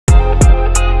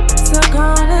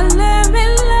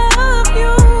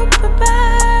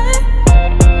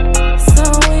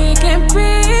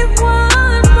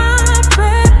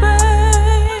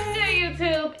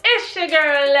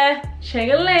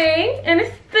Ching-a-ling, and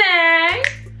it's thing.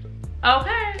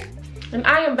 Okay, and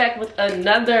I am back with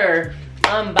another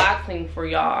unboxing for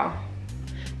y'all.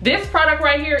 This product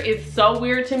right here is so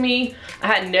weird to me. I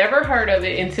had never heard of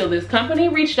it until this company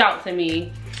reached out to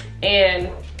me and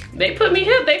they put me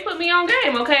hip, they put me on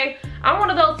game, okay? I'm one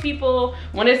of those people,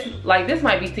 when it's like, this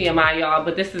might be TMI, y'all,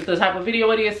 but this is the type of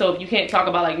video it is, so if you can't talk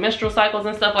about like menstrual cycles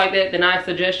and stuff like that, then I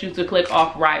suggest you to click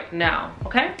off right now,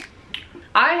 okay?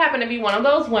 I happen to be one of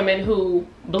those women who,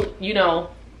 you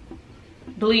know,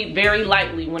 bleed very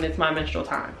lightly when it's my menstrual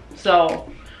time. So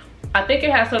I think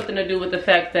it has something to do with the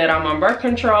fact that I'm on birth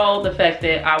control, the fact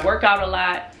that I work out a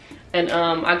lot, and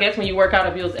I guess when you work out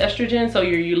it builds estrogen, so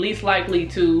you're least likely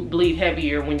to bleed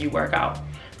heavier when you work out.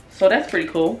 So that's pretty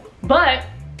cool. But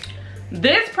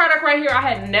this product right here, I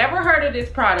had never heard of this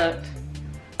product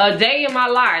a day in my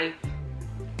life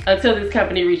until this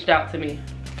company reached out to me.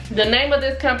 The name of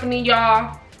this company,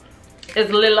 y'all, is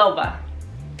Lilova.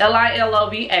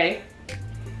 L-I-L-O-V-A.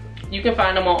 You can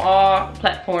find them on all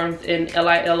platforms in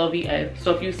Lilova.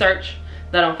 So if you search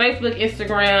that on Facebook,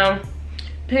 Instagram,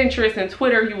 Pinterest, and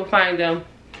Twitter, you will find them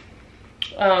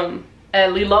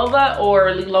at Lilova or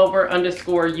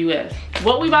Lilova_US.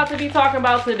 What we about to be talking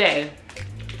about today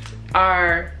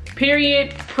are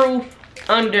period-proof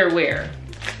underwear.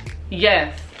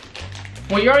 Yes,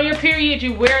 when you're on your period,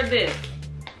 you wear this.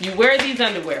 You wear these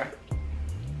underwear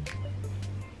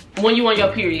when you on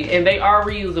your period, and they are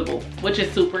reusable, which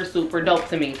is super, super dope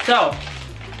to me. So,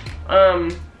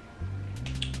 I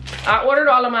ordered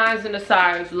all of mine in a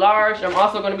size large. I'm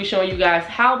also going to be showing you guys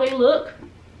how they look.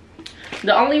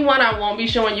 The only one I won't be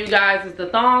showing you guys is the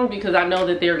thong, because I know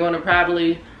that they're going to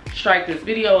probably strike this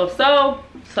video if so.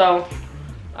 So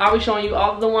I'll be showing you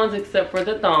all of the ones except for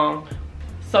the thong.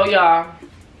 So y'all,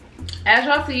 as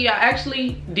y'all see, I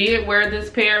actually did wear this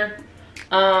pair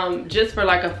just for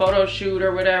like a photo shoot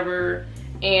or whatever,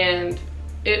 and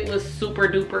it was super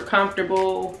duper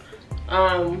comfortable.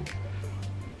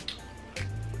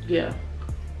 Yeah,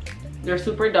 they're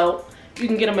super dope. You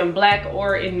can get them in black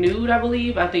or in nude, I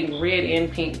believe. I think red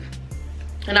and pink.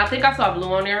 And I think I saw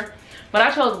blue on there. But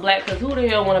I chose black because who the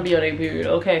hell want to be on their period,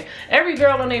 okay? Every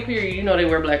girl on their period, you know they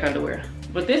wear black underwear.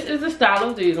 But this is the style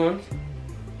of these ones.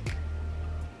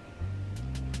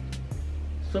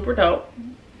 Super dope.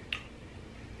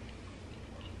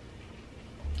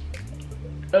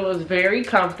 It was very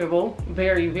comfortable.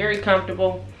 Very, very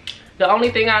comfortable. The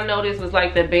only thing I noticed was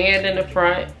like the band in the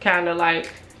front kind of like,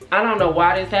 I don't know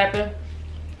why this happened,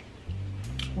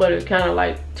 but it kind of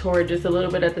like tore just a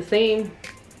little bit at the seam.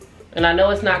 And I know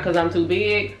it's not because I'm too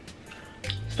big.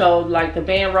 So like the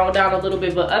band rolled down a little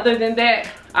bit, but other than that,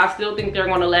 I still think they're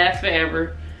gonna last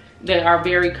forever. They are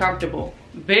very comfortable.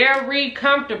 Very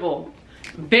comfortable.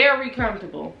 Very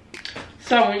comfortable.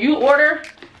 So when you order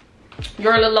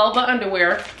your Lilova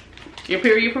underwear, your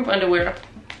period proof underwear,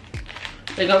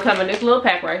 they're gonna come in this little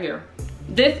pack right here.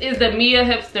 This is the Mia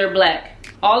Hipster Black.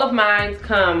 All of mine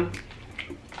come,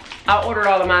 I ordered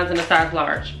all of mine in a size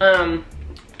large.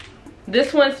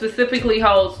 This one specifically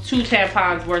holds 2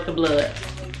 tampons worth of blood.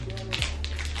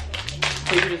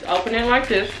 So you just open it like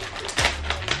this.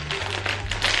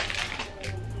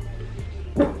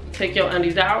 Take your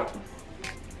undies out.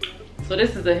 So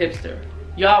this is a hipster.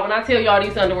 Y'all, when I tell y'all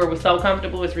these underwear was so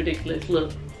comfortable, it's ridiculous.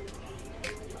 Look.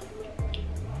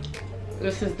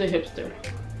 This is the hipster.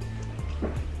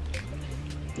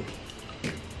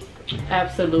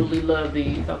 Absolutely love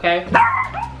these, okay?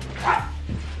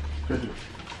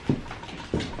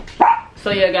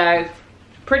 So yeah, guys,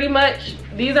 pretty much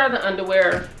these are the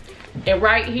underwear, and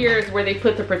right here is where they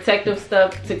put the protective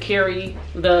stuff to carry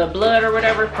the blood or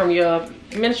whatever from your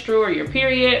menstrual or your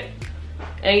period.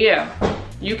 And yeah,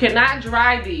 you cannot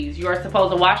dry these. You are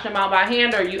supposed to wash them out by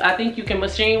hand, or I think you can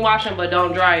machine wash them, but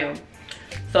don't dry them.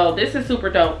 So this is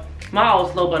super dope. My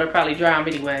old slow butter probably dry them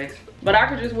anyways, but I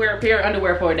could just wear a pair of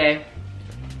underwear for a day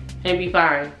and be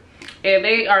fine. And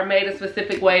they are made a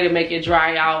specific way to make it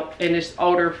dry out, and it's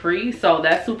odor free, so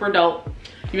that's super dope.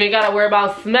 You ain't gotta worry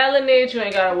about smelling it, you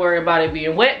ain't gotta worry about it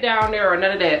being wet down there or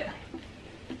none of that.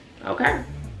 Okay,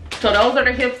 so those are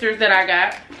the hipsters that I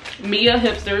got, Mia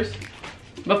Hipsters.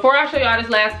 Before I show y'all this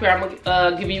last pair, I'm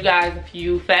gonna give you guys a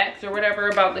few facts or whatever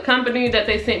about the company that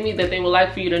they sent me that they would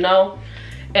like for you to know.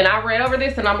 And I read over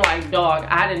this and I'm like, dog,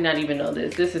 I did not even know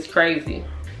this. This is crazy.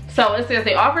 So it says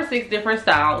they offer 6 different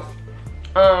styles.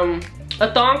 A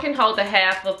thong can hold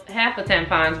half a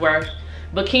tampon's worth.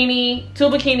 Bikini, 2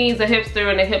 bikinis, a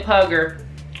hipster, and a hip hugger,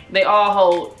 they all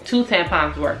hold 2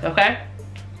 tampons worth, okay?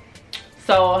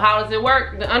 So how does it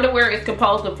work? The underwear is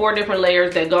composed of 4 different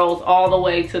layers that goes all the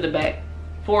way to the back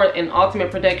for an ultimate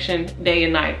protection day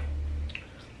and night.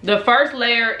 The first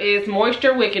layer is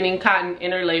moisture wicking cotton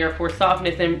inner layer for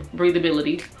softness and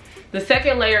breathability. The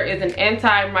second layer is an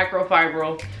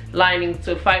anti-microfibril lining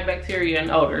to fight bacteria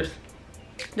and odors.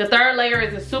 The third layer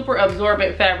is a super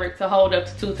absorbent fabric to hold up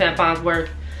to 2 tampons worth.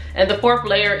 And the fourth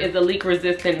layer is a leak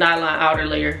resistant nylon outer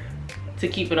layer to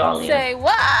keep it all in. Say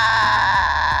what?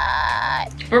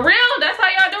 For real? That's how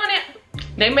y'all doing it?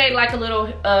 They made like a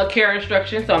little care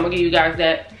instruction, so I'm gonna give you guys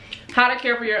that. How to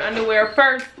care for your underwear.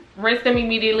 First, rinse them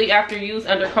immediately after use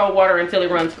under cold water until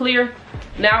it runs clear.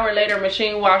 An hour later,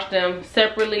 machine wash them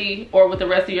separately or with the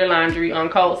rest of your laundry on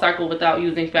cold cycle without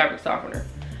using fabric softener.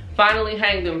 Finally,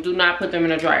 hang them. Do not put them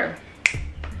in a dryer.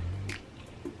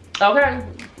 Okay.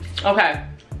 Okay.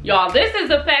 Y'all, this is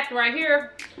a fact right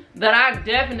here that I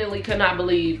definitely could not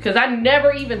believe, because I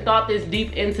never even thought this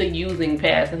deep into using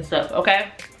pads and stuff,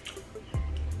 okay?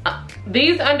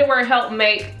 These underwear help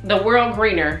make the world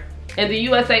greener. In the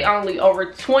USA only,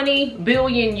 over 20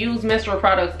 billion used menstrual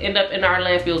products end up in our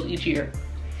landfills each year.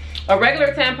 A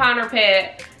regular tampon or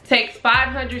pad takes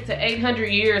 500 to 800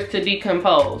 years to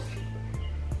decompose.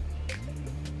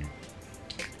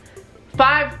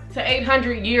 500 to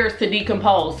 800 years to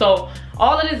decompose. So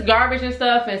all of this garbage and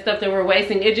stuff that we're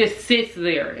wasting, it just sits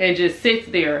there and just sits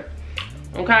there,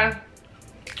 okay?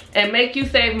 And make you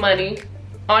save money.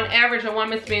 On average, a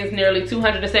woman spends nearly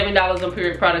 $270 on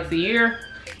period products a year,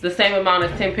 the same amount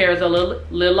as 10 pairs of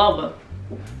Lilova.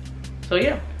 So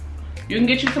yeah, you can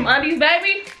get you some undies,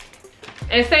 baby,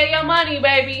 and save your money,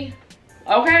 baby,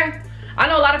 okay? I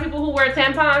know a lot of people who wear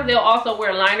tampons, they'll also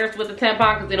wear liners with the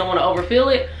tampon because they don't want to overfill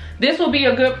it. This will be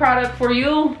a good product for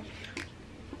you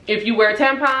if you wear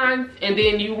tampons and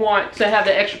then you want to have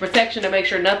the extra protection to make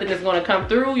sure nothing is going to come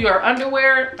through your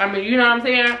underwear. I mean, you know what I'm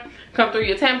saying? Come through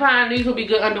your tampon. These will be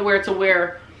good underwear to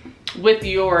wear with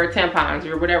your tampons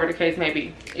or whatever the case may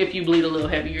be if you bleed a little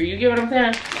heavier. You get what I'm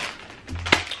saying?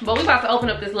 But we're about to open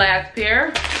up this last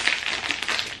pair.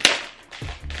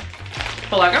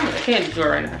 Feel like I'm in a candy store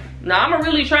right now. Now I'm gonna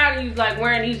really try these, like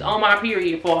wearing these on my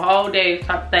period for a whole day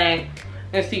type of thing,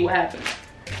 and see what happens.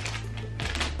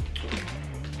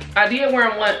 I did wear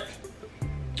them once.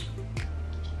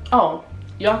 Oh,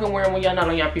 y'all can wear them when y'all not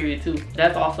on your period too.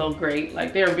 That's also great.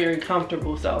 Like, they're very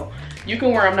comfortable, so you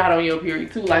can wear them not on your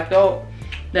period too. Like, though,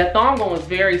 that thong one was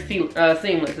very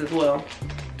seamless as well.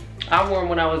 I wore them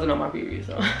when I wasn't on my period,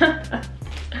 so.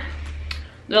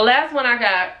 The last one I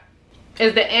got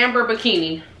is the Amber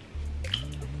Bikini.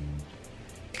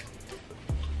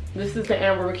 This is the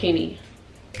Amber Bikini.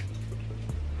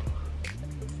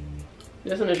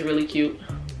 This one is really cute.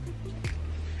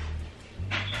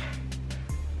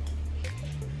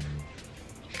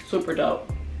 Super dope.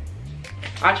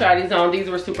 I tried these on. These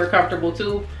were super comfortable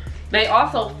too. They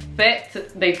also fit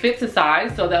to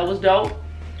size, so that was dope.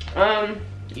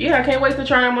 Yeah, I can't wait to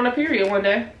try them on a period one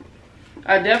day.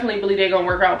 I definitely believe they're gonna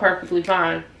work out perfectly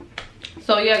fine.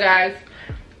 So yeah, guys,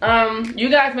 you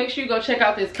guys make sure you go check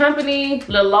out this company,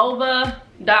 Lilova.com.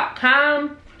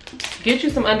 Get you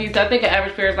some undies. I think an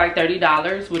average pair is like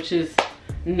 $30, which is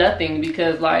nothing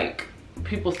because like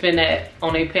people spend that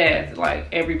on their pads like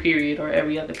every period or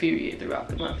every other period throughout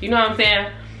the month. You know what I'm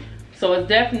saying? So it's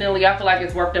definitely, I feel like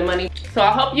it's worth the money. So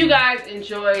I hope you guys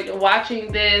enjoyed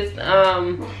watching this.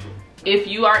 If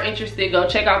you are interested, go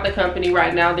check out the company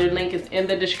right now. Their link is in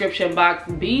the description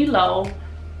box below.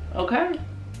 Okay?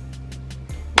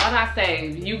 Why not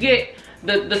save? You get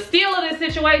the steal of this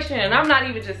situation, and I'm not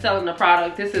even just selling the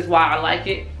product. This is why I like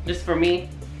it, just for me.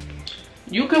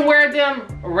 You can wear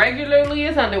them regularly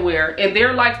as underwear, and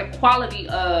they're like the quality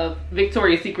of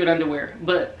Victoria's Secret underwear,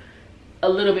 but a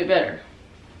little bit better.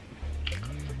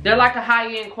 They're like a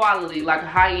high-end quality, like a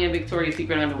high-end Victoria's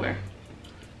Secret underwear.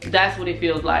 That's what it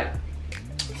feels like.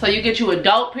 So you get you a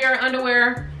dope pair of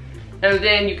underwear, and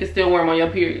then you can still wear them on your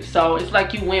period. So it's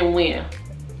like you win-win.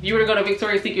 If you were to go to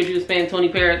Victoria's Secret, you would spend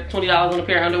 $20 on a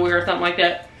pair of underwear or something like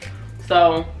that.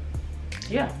 So,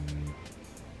 yeah.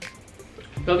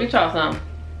 Go get y'all some.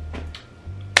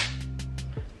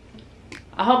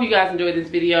 I hope you guys enjoyed this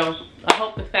video. I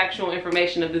hope the factual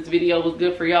information of this video was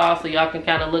good for y'all, so y'all can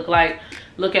kind of look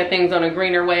at things on a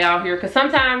greener way out here. Because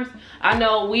sometimes I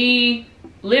know we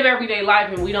live everyday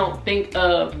life and we don't think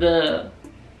of the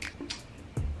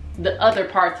other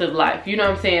parts of life, you know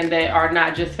what I'm saying, that are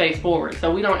not just face forward.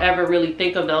 So we don't ever really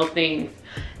think of those things.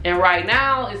 And right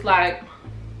now it's like,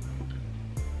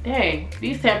 dang,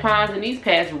 these tampons and these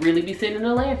pads really be sitting in the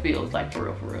landfills, like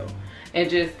for real, and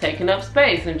just taking up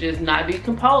space and just not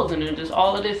decomposing and just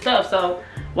all of this stuff. So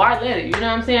why let it, you know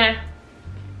what I'm saying?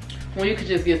 Well, you could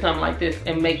just get something like this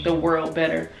and make the world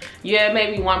better. Yeah,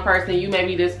 maybe one person, you may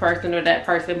be this person or that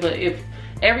person, but if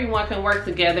everyone can work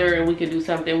together and we can do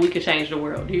something. We can change the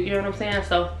world. You get what I'm saying?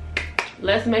 So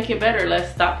let's make it better.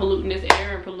 Let's stop polluting this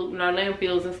air and polluting our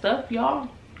landfills and stuff, y'all.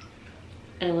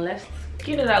 And let's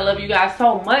get it. I love you guys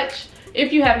so much.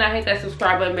 If you have not hit that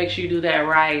subscribe button, make sure you do that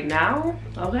right now.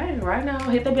 Okay, right now.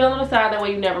 Hit the bell on the side, that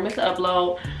way you never miss an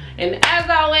upload. And as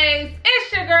always,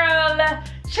 it's your girl,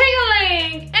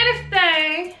 Ching, and it's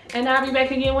Thing. And I'll be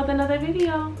back again with another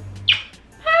video.